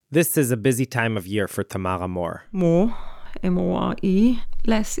This is a busy time of year for Tamara Moore. More, M-O-R-E,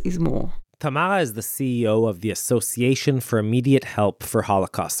 less is more. Tamara is the CEO of the Association for Immediate Help for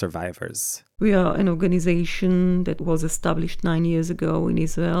Holocaust Survivors. We are an organization that was established 9 years ago in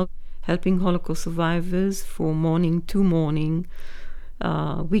Israel, helping Holocaust survivors for morning to morning,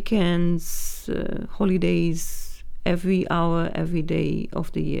 weekends, holidays, every hour, every day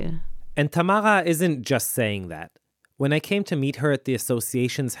of the year. And Tamara isn't just saying that. When I came to meet her at the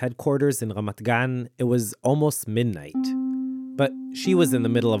association's headquarters in Ramat Gan, it was almost midnight. But she was in the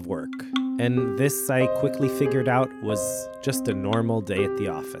middle of work, and this, I quickly figured out, was just a normal day at the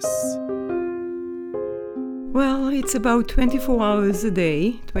office. Well, it's about 24 hours a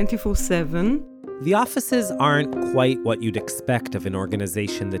day, 24/7. The offices aren't quite what you'd expect of an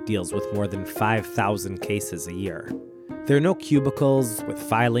organization that deals with more than 5,000 cases a year. There are no cubicles with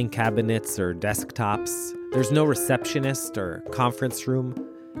filing cabinets or desktops. There's no receptionist or conference room.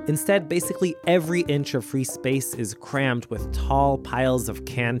 Instead, basically every inch of free space is crammed with tall piles of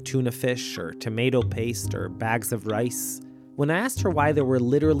canned tuna fish or tomato paste or bags of rice. When I asked her why there were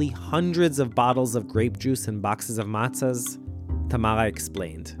literally hundreds of bottles of grape juice and boxes of matzahs, Tamara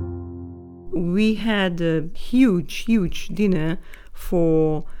explained. We had a huge dinner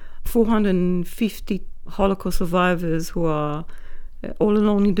for 450 Holocaust survivors who are all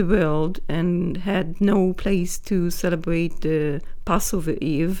alone in the world and had no place to celebrate the Passover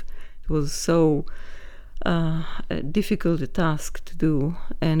Eve. It was so difficult a task to do,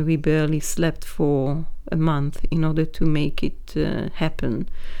 and we barely slept for a month in order to make it happen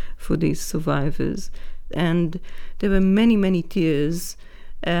for these survivors. And there were many tears,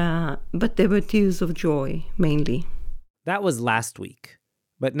 but there were tears of joy, mainly. That was last week,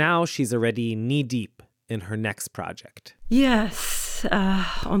 but now she's already knee-deep in her next project. Yes,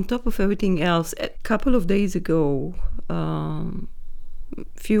 on top of everything else, a couple of days ago,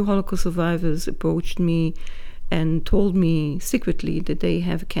 few Holocaust survivors approached me and told me secretly that they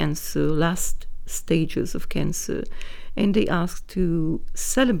have cancer, last stages of cancer, and they asked to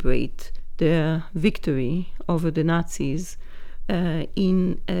celebrate their victory over the Nazis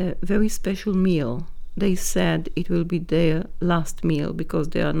in a very special meal. They said it will be their last meal because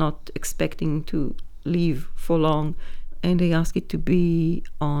they are not expecting to live for long, and they asked it to be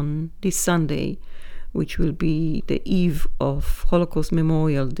on this Sunday, which will be the eve of Holocaust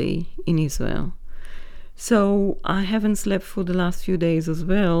Memorial Day in Israel. So I haven't slept for the last few days as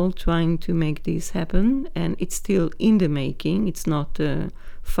well, trying to make this happen, and it's still in the making. It's not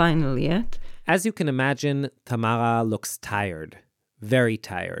final yet. As you can imagine, Tamara looks tired, very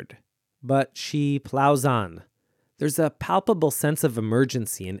tired. But she plows on. There's a palpable sense of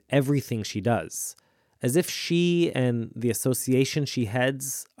emergency in everything she does, as if she and the association she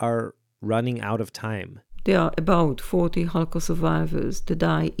heads are running out of time. There are about 40 Holocaust survivors that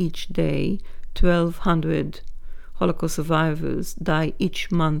die each day. 1,200 Holocaust survivors die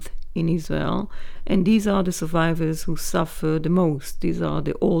each month in Israel. And these are the survivors who suffer the most. These are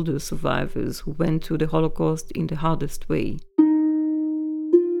the older survivors who went through the Holocaust in the hardest way.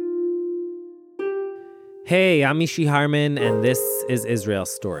 Hey, I'm Mishy Harman, and this is Israel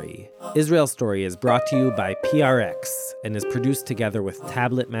Story. Israel Story is brought to you by PRX and is produced together with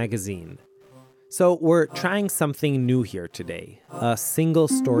Tablet Magazine. So we're trying something new here today, a single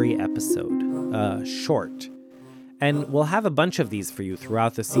story episode, short. And we'll have a bunch of these for you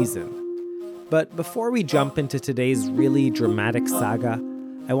throughout the season. But before we jump into today's really dramatic saga,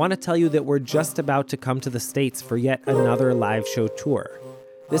 I want to tell you that we're just about to come to the States for yet another live show tour.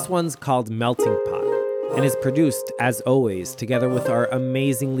 This one's called Melting Pot, and is produced, as always, together with our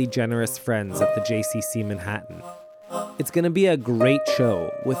amazingly generous friends at the JCC Manhattan. It's going to be a great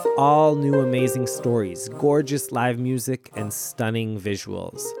show with all new amazing stories, gorgeous live music, and stunning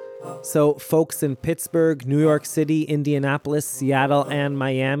visuals. So folks in Pittsburgh, New York City, Indianapolis, Seattle, and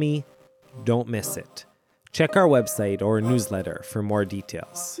Miami, don't miss it. Check our website or newsletter for more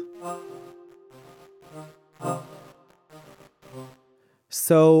details.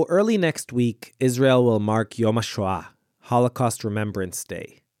 So early next week, Israel will mark Yom HaShoah, Holocaust Remembrance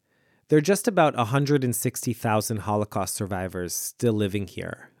Day. There are just about 160,000 Holocaust survivors still living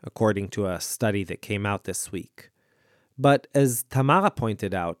here, according to a study that came out this week. But as Tamara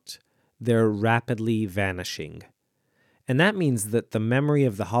pointed out, they're rapidly vanishing. And that means that the memory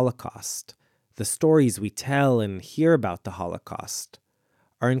of the Holocaust, the stories we tell and hear about the Holocaust,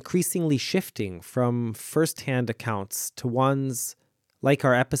 are increasingly shifting from first-hand accounts to ones, like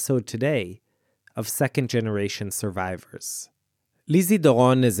our episode today, of second-generation survivors. Lizi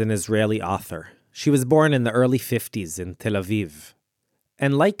Doron is an Israeli author. She was born in the early 50s in Tel Aviv.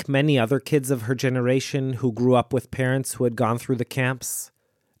 And like many other kids of her generation who grew up with parents who had gone through the camps,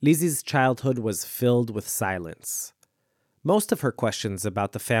 Lizzie's childhood was filled with silence. Most of her questions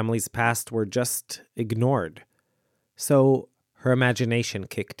about the family's past were just ignored. So her imagination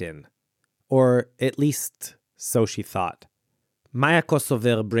kicked in. Or at least, so she thought. Maya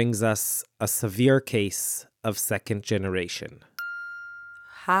Kosover brings us a severe case of second generation.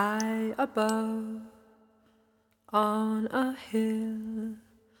 High above, on a hill,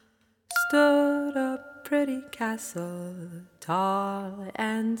 stood a pretty castle, tall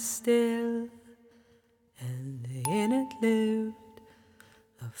and still, and in it lived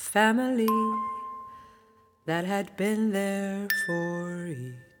a family that had been there for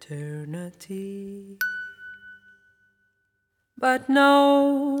eternity. But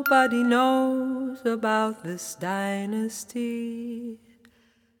nobody knows about this dynasty.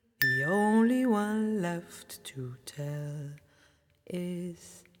 The only one left to tell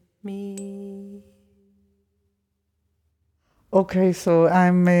is me. Okay, so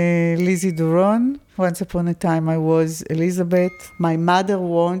I'm Lizzie Duron. Once upon a time I was Elizabeth. My mother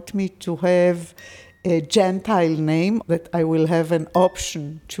wanted me to have a Gentile name, that I will have an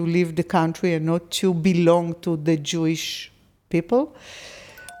option to leave the country and not to belong to the Jewish people.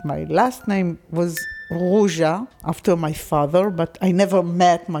 My last name was Ruja, after my father, but I never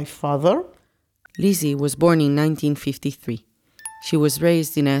met my father. Lizzie was born in 1953. She was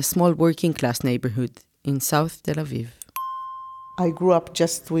raised in a small working-class neighborhood in South Tel Aviv. I grew up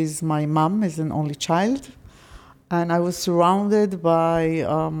just with my mom as an only child, and I was surrounded by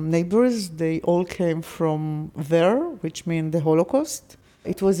neighbors. They all came from there, which means the Holocaust.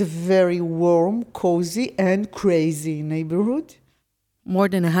 It was a very warm, cozy, and crazy neighborhood. More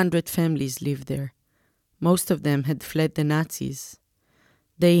than 100 families lived there. Most of them had fled the Nazis.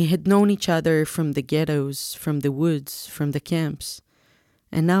 They had known each other from the ghettos, from the woods, from the camps.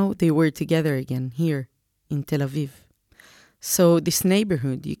 And now they were together again, here, in Tel Aviv. So this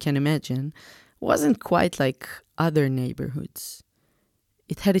neighborhood, you can imagine, wasn't quite like other neighborhoods.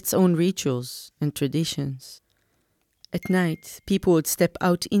 It had its own rituals and traditions. At night, people would step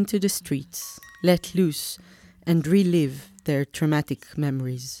out into the streets, let loose, and relive their traumatic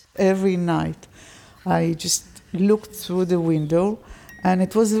memories. Every night, I just looked through the window, and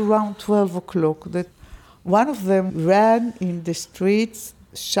it was around 12 o'clock that one of them ran in the streets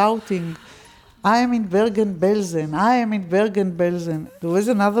shouting, "I am in Bergen-Belsen, I am in Bergen-Belsen." There was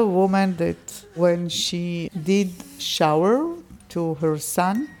another woman that when she did shower to her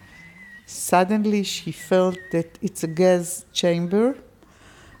son, suddenly she felt that it's a gas chamber,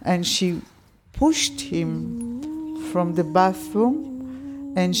 and she pushed him from the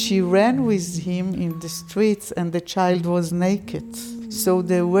bathroom, and she ran with him in the streets, and the child was naked. So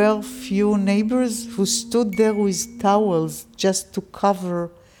there were few neighbors who stood there with towels just to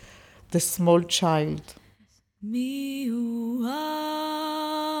cover the small child. Mihu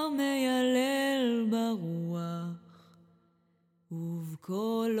Hameyalel Ba Ruach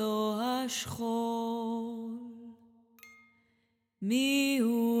ובקולו השחור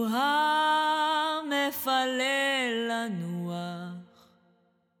מיהו המפלל לנוח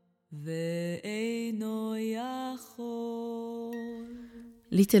ואינו יכול.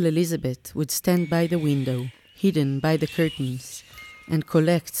 Little Elizabeth would stand by the window, hidden by the curtains, and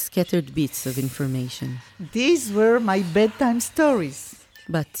collect scattered bits of information. These were my bedtime stories.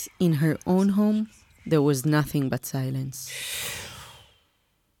 But in her own home, there was nothing but silence.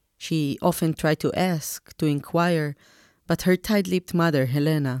 She often tried to ask, to inquire, but her tight-lipped mother,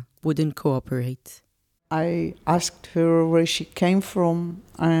 Helena, wouldn't cooperate. I asked her where she came from,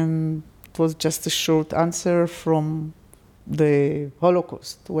 and it was just a short answer from the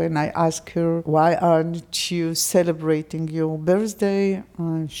Holocaust. When I asked her, "Why aren't you celebrating your birthday?"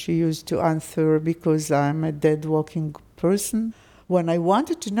 She used to answer, "Because I'm a dead walking person." When I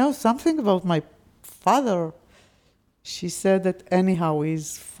wanted to know something about my father, she said that anyhow he's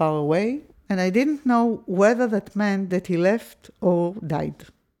far away, and I didn't know whether that meant that he left or died.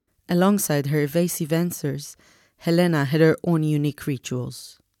 Alongside her evasive answers, Helena had her own unique rituals.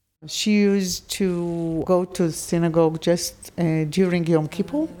 She used to go to the synagogue just during Yom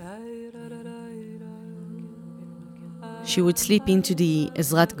Kippur. She would slip into the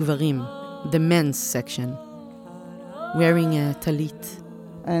Ezrat Gvarim, the men's section, wearing a talit.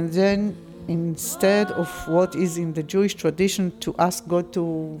 And then, instead of what is in the Jewish tradition to ask God to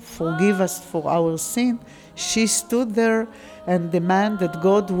forgive us for our sin, she stood there and demanded that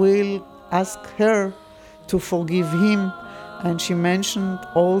God will ask her to forgive him. And she mentioned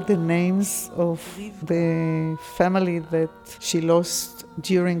all the names of the family that she lost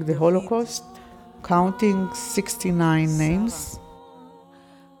during the Holocaust, counting 69 names.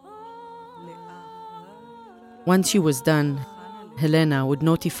 Once she was done, Helena would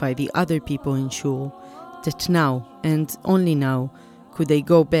notify the other people in shul that now, and only now, could they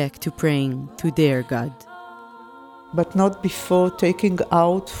go back to praying to their God. But not before taking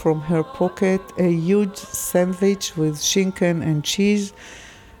out from her pocket a huge sandwich with schinken and cheese.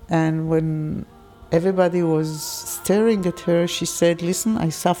 And when everybody was staring at her, she said, "Listen, I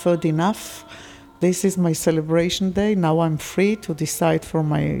suffered enough. This is my celebration day. Now I'm free to decide for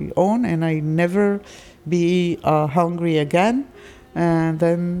my own, and I never be hungry again." And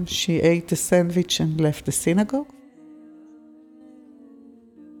then she ate the sandwich and left the synagogue.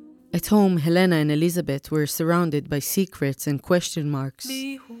 At home, Helena and Elizabeth were surrounded by secrets and question marks.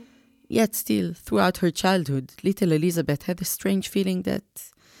 Yet still, throughout her childhood, little Elizabeth had a strange feeling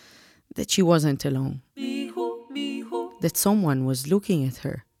that she wasn't alone. That someone was looking at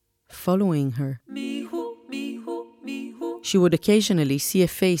her, following her. She would occasionally see a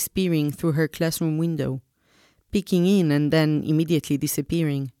face peering through her classroom window, peeking in and then immediately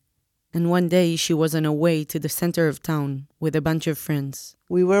disappearing. And one day she was on her way to the center of town with a bunch of friends.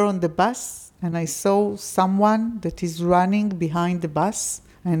 We were on the bus and I saw someone that is running behind the bus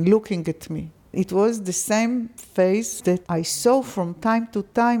and looking at me. It was the same face that I saw from time to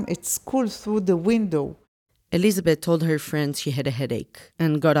time at school through the window. Elizabeth told her friends she had a headache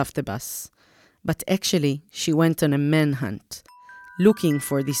and got off the bus. But actually, she went on a manhunt, looking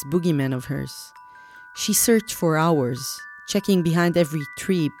for this boogeyman of hers. She searched for hours, checking behind every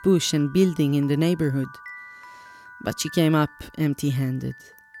tree, bush, and building in the neighborhood. But she came up empty-handed.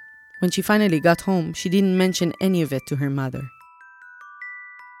 When she finally got home, she didn't mention any of it to her mother.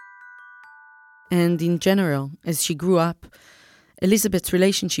 And in general, as she grew up, Elizabeth's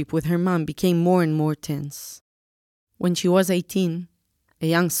relationship with her mom became more and more tense. When she was 18, a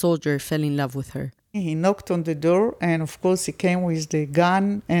young soldier fell in love with her. He knocked on the door, and of course he came with the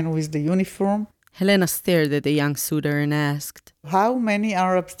gun and with the uniform. Helena stared at the young suitor and asked, "How many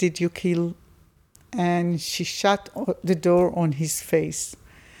Arabs did you kill?" And she shut the door on his face.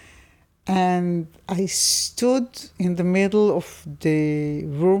 And I stood in the middle of the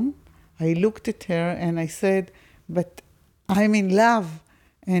room. I looked at her and I said, "But I'm in love.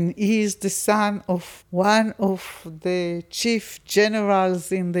 And he is the son of one of the chief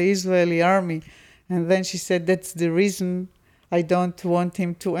generals in the Israeli army." And then she said, "That's the reason I don't want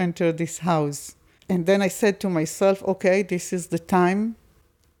him to enter this house." And then I said to myself, okay, this is the time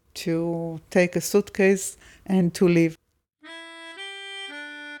to take a suitcase and to leave.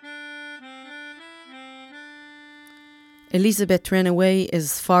 Elizabeth ran away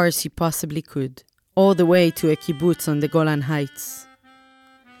as far as she possibly could, all the way to a kibbutz on the Golan Heights.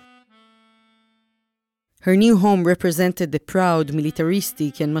 Her new home represented the proud,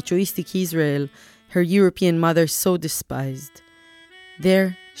 militaristic, and machoistic Israel her European mother so despised.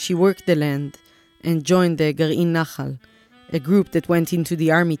 There, she worked the land and joined the Gar'in Nachal, a group that went into the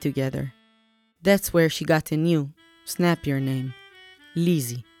army together. That's where she got a new, snappier name,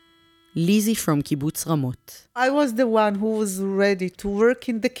 Lizzie. Lizzie from Kibbutz Ramot. I was the one who was ready to work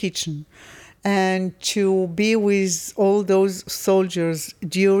in the kitchen and to be with all those soldiers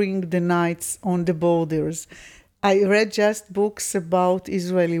during the nights on the borders. I read just books about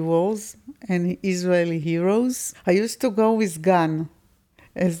Israeli wars and Israeli heroes. I used to go with gun,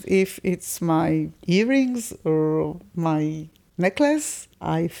 as if it's my earrings or my necklace.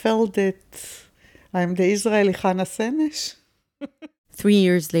 I felt that I'm the Israeli Chana Senesh. 3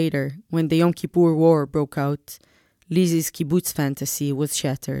 years later, when the Yom Kippur War broke out, Lizzie's kibbutz fantasy was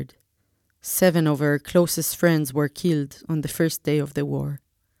shattered. 7 of her closest friends were killed on the first day of the war.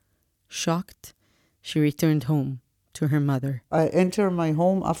 Shocked, she returned home to her mother. I entered my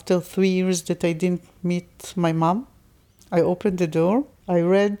home after 3 years that I didn't meet my mom. I opened the door. I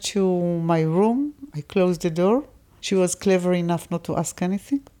ran to my room. I closed the door. She was clever enough not to ask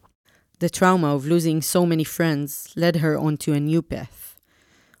anything. The trauma of losing so many friends led her onto a new path.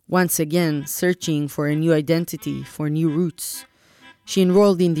 Once again, searching for a new identity, for new roots. She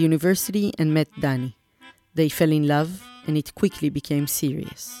enrolled in the university and met Danny. They fell in love, and it quickly became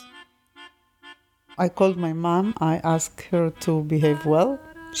serious. I called my mom. I asked her to behave well.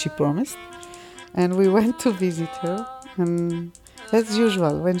 She promised. And we went to visit her. And as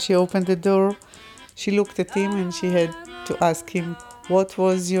usual, when she opened the door, she looked at him and she had to ask him, "What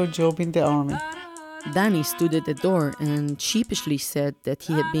was your job in the army?" Danny stood at the door and sheepishly said that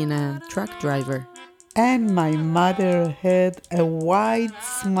he had been a truck driver. And my mother had a wide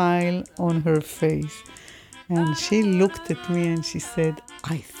smile on her face. And she looked at me and she said,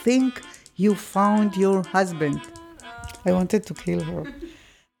 "I think you found your husband." I wanted to kill her.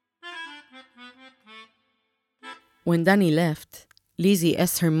 When Danny left, Lizzie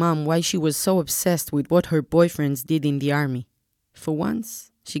asked her mom why she was so obsessed with what her boyfriends did in the army. For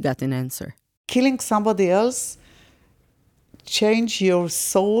once, she got an answer. Killing somebody else change your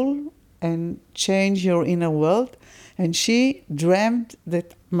soul and change your inner world. And she dreamt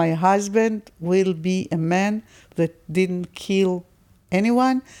that my husband will be a man that didn't kill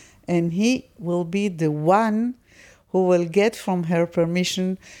anyone, and he will be the one who will get from her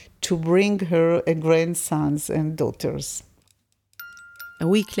permission to bring her a grandsons and daughters. A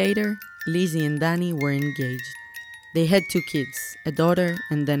week later, Lizzie and Danny were engaged. They had 2 kids, a daughter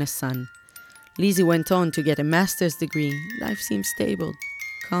and then a son. Lizzie went on to get a master's degree. Life seemed stable,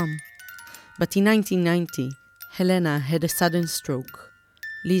 calm. But in 1990, Helena had a sudden stroke.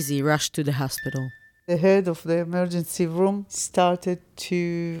 Lizzie rushed to the hospital. The head of the emergency room started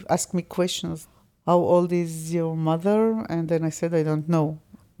to ask me questions. How old is your mother? And then I said, I don't know.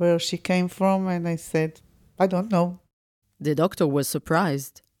 Where she came from? And I said, I don't know. The doctor was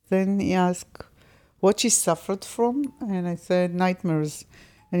surprised. Then he asked what she suffered from. And I said, nightmares.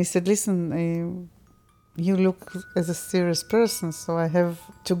 And he said, listen, you look as a serious person, so I have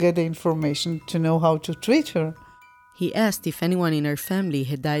to get the information to know how to treat her. He asked if anyone in her family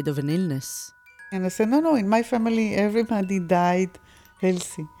had died of an illness. And I said, no, in my family, everybody died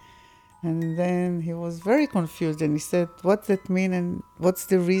healthy. And then he was very confused, and he said, what's that mean, and what's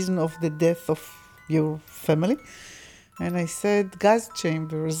the reason of the death of your family? And I said, gas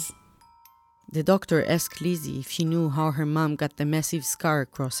chambers. The doctor asked Lizzie if she knew how her mom got the massive scar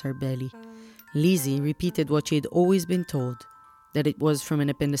across her belly. Lizzie repeated what she had always been told, that it was from an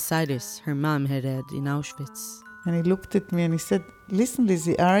appendicitis her mom had had in Auschwitz. And he looked at me and he said, listen,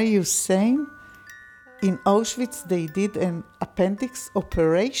 Lizzie, are you saying in Auschwitz they did an appendix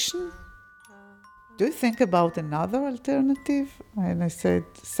operation? Do you think about another alternative? And I said,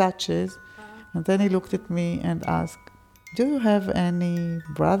 such as? And then he looked at me and asked, do you have any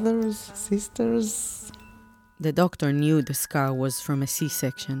brothers, sisters? The doctor knew the scar was from a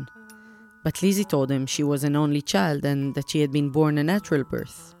C-section. But Lizzie told him she was an only child and that she had been born a natural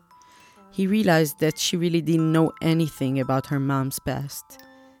birth. He realized that she really didn't know anything about her mom's past.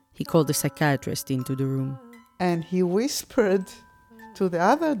 He called a psychiatrist into the room. And he whispered to the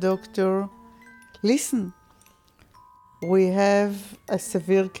other doctor, listen, we have a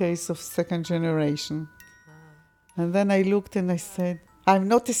severe case of second generation. And then I looked and I said, I'm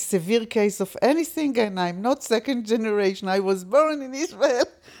not a severe case of anything and I'm not second generation. I was born in Israel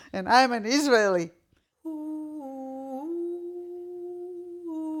and I'm an Israeli.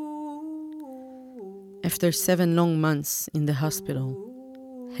 After 7 long months in the hospital,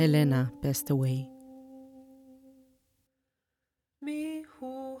 Helena passed away.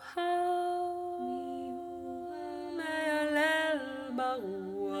 Mihu Hameyalel Ba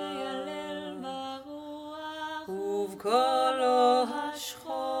Ruach ובקולו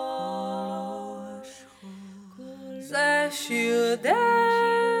השחור זה שיר דחי,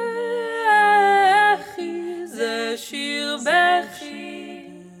 זה שיר בכי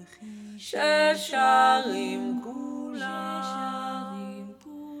ששרים כולם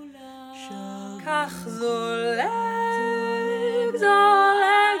כך זולג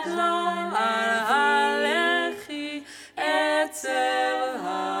זולג זול על הלחי עצב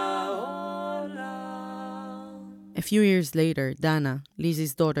העולם. A few years later, Dana,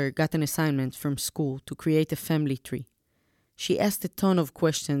 Lizzie's daughter, got an assignment from school to create a family tree. She asked a ton of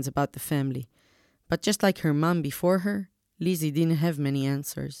questions about the family, but just like her mom before her, Lizzie didn't have many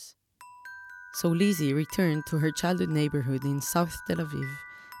answers. So Lizzie returned to her childhood neighborhood in South Tel Aviv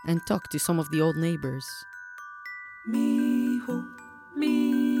and talked to some of the old neighbors. Mihu,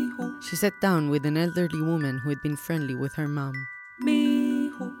 Mihu, She sat down with an elderly woman who had been friendly with her mom.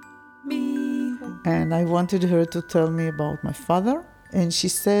 Mihu, Mihu. And I wanted her to tell me about my father. And she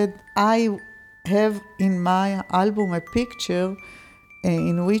said, I have in my album a picture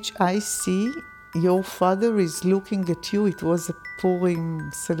in which I see your father is looking at you. It was a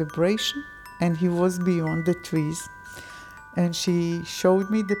Purim celebration, and he was beyond the trees. And she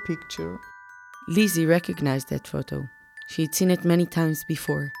showed me the picture. Lizzie recognized that photo. She had seen it many times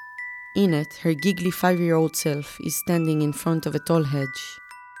before. In it, her giggly 5-year-old self is standing in front of a tall hedge.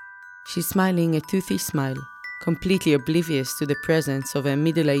 She's smiling a toothy smile, completely oblivious to the presence of a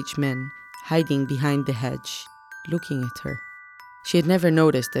middle-aged man hiding behind the hedge, looking at her. She had never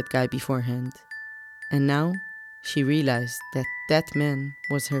noticed that guy beforehand. And now, she realized that that man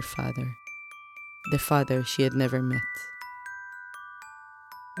was her father. The father she had never met.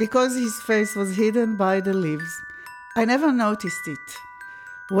 Because his face was hidden by the leaves, I never noticed it.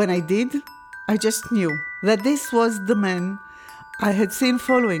 When I did, I just knew that this was the man I had seen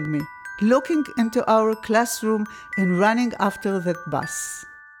following me, looking into our classroom and running after that bus.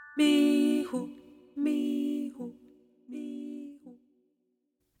 Mihu, Mihu, Mihu.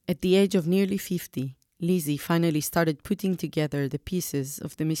 At the age of nearly 50, Lizzie finally started putting together the pieces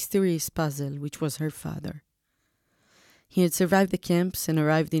of the mysterious puzzle which was her father. He had survived the camps and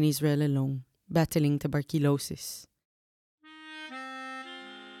arrived in Israel alone, battling tuberculosis.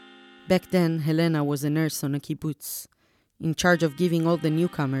 Back then, Helena was a nurse on a kibbutz, in charge of giving all the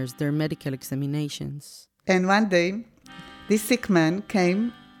newcomers their medical examinations. And one day, this sick man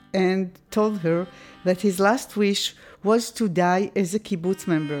came and told her that his last wish was to die as a kibbutz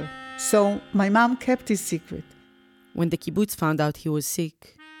member. So my mom kept his secret. When the kibbutz found out he was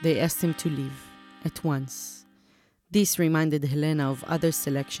sick, they asked him to leave, at once. This reminded Helena of other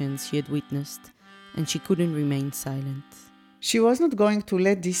selections she had witnessed, and she couldn't remain silent. She was not going to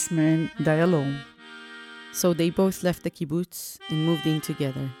let this man die alone. So they both left the kibbutz and moved in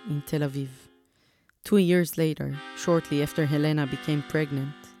together in Tel Aviv. 2 years later, shortly after Helena became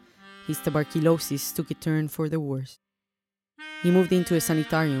pregnant, his tuberculosis took a turn for the worse. He moved into a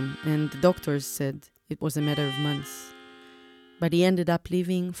sanitarium, and the doctors said it was a matter of months. But he ended up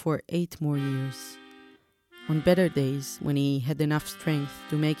living for 8 more years. On better days, when he had enough strength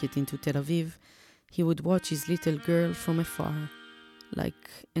to make it into Tel Aviv, he would watch his little girl from afar, like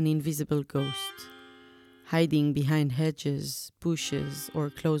an invisible ghost, hiding behind hedges, bushes, or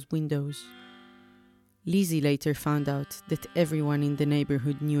closed windows. Lizzie later found out that everyone in the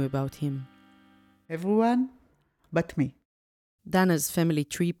neighborhood knew about him. Everyone but me. Dana's family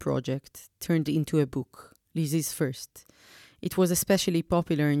tree project turned into a book, Lizzie's first. It was especially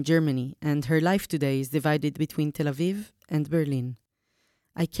popular in Germany, and her life today is divided between Tel Aviv and Berlin.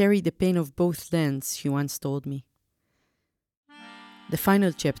 I carry the pain of both lands, she once told me. The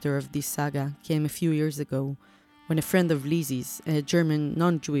final chapter of this saga came a few years ago, when a friend of Lizzie's, a German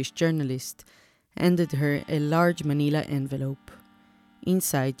non-Jewish journalist, handed her a large manila envelope.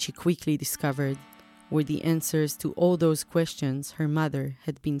 Inside, she quickly discovered were the answers to all those questions her mother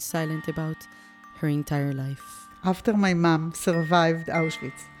had been silent about her entire life. After my mom survived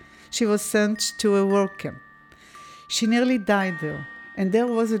Auschwitz, she was sent to a work camp. She nearly died there, and there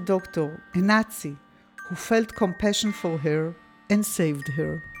was a doctor, a Nazi, who felt compassion for her and saved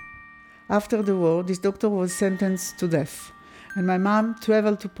her. After the war, this doctor was sentenced to death, and my mom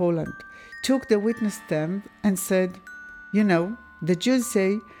traveled to Poland, took the witness stand and said, "You know, the Jews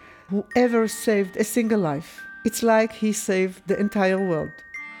say, whoever saved a single life, it's like he saved the entire world.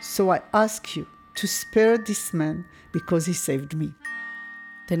 So I ask you to spare this man because he saved me."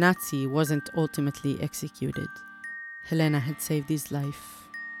 The Nazi wasn't ultimately executed. Helena had saved his life.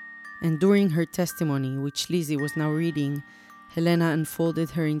 And during her testimony, which Lizzie was now reading, Helena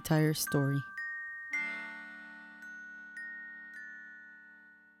unfolded her entire story.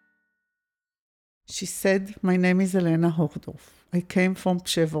 She said, "My name is Helena Hochdorf. I came from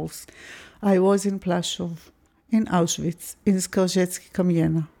Pshevos. I was in Plaszow, in Auschwitz, in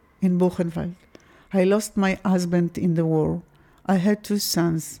Skarżecki-Kamienna, in Buchenwald. I lost my husband in the war. I had 2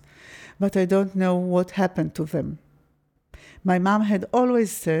 sons, but I don't know what happened to them. My mom had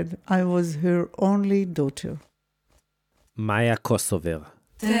always said I was her only daughter." Maya Kosover.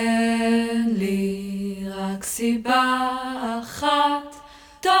 תן לי רק סיבה אחת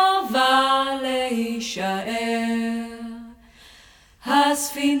טובה להישאר.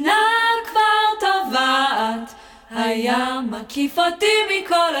 הספינה כבר טובעת, הים מקיף אותי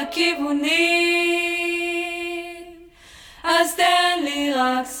מכל הכיוונים. אז תן לי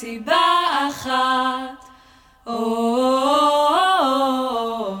רק סיבה אחת.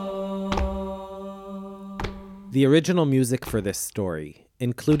 The original music for this story,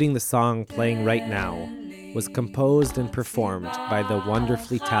 including the song playing right now, was composed and performed by the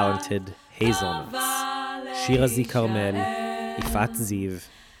wonderfully talented Hazelnuts, Shira Z, Carmel, Yifeat Ziv,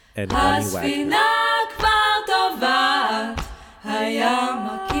 and Ronnie Wagner.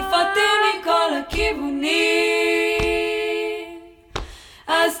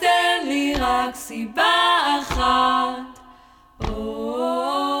 אז תן לי רק סיבה אחת.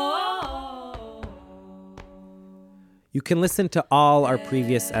 You can listen to all our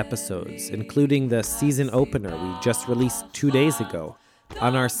previous episodes, including the season opener we just released 2 days ago,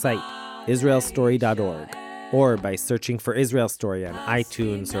 on our site, israelstory.org, or by searching for Israel Story on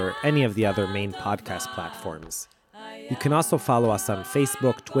iTunes or any of the other main podcast platforms. You can also follow us on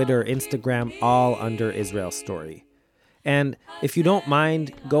Facebook, Twitter, Instagram, all under Israel Story. And if you don't mind,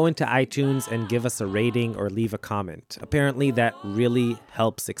 go into iTunes and give us a rating or leave a comment. Apparently that really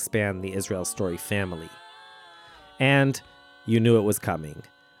helps expand the Israel Story family. And you knew it was coming.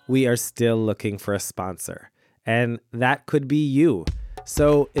 We are still looking for a sponsor. And that could be you. So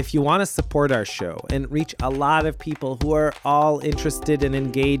if you want to support our show and reach a lot of people who are all interested and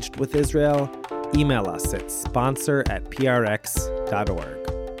engaged with Israel, email us at sponsor@prx.org.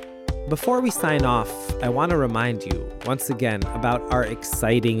 Before we sign off, I want to remind you, once again, about our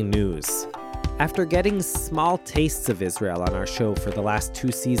exciting news. After getting small tastes of Israel on our show for the last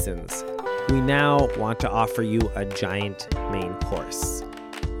 2 seasons, we now want to offer you a giant main course.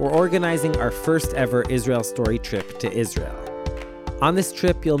 We're organizing our first ever Israel Story trip to Israel. On this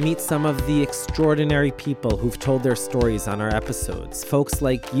trip, you'll meet some of the extraordinary people who've told their stories on our episodes. Folks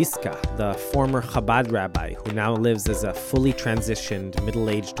like Yiska, the former Chabad rabbi who now lives as a fully transitioned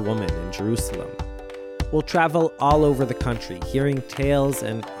middle-aged woman in Jerusalem. We'll travel all over the country, hearing tales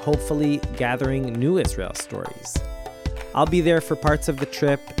and hopefully gathering new Israel stories. I'll be there for parts of the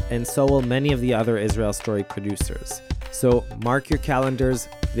trip, and so will many of the other Israel Story producers. So mark your calendars,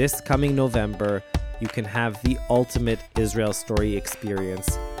 this coming November, you can have the ultimate Israel Story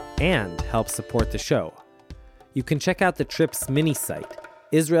experience and help support the show. You can check out the trip's mini-site,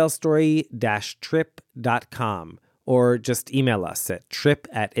 israelstory-trip.com, or just email us at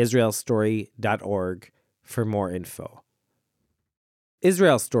trip@israelstory.org for more info.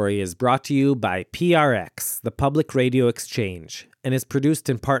 Israel Story is brought to you by PRX, the Public Radio Exchange, and is produced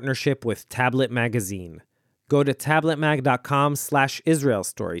in partnership with Tablet Magazine. Go to tabletmag.com/Israel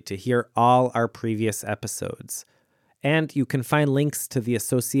Story to hear all our previous episodes. And you can find links to the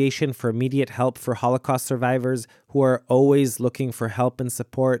Association for Immediate Help for Holocaust Survivors, who are always looking for help and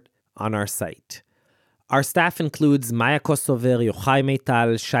support, on our site. Our staff includes Maya Kosover, Yochai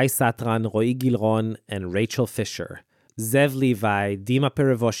Meital, Shai Satran, Roy Gilron, and Rachel Fisher. Zev Levi, Dima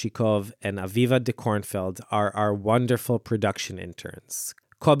Perevoshikov, and Aviva de Kornfeld are our wonderful production interns.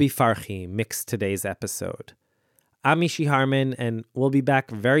 Kobi Farhi mixed today's episode. I'm Mishi Harman, and we'll be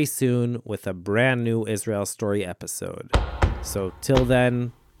back very soon with a brand new Israel Story episode. So till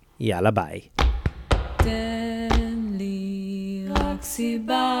then, yalla bye. תן לי רק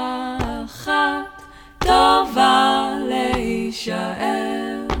סיבה אחת טובה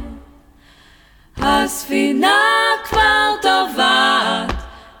להישאר. הספינה כבר טובעת,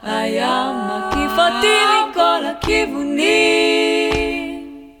 הים מקיף אותי מכל הכיוונים.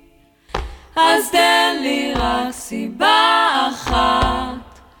 אז תן לי רק סיבה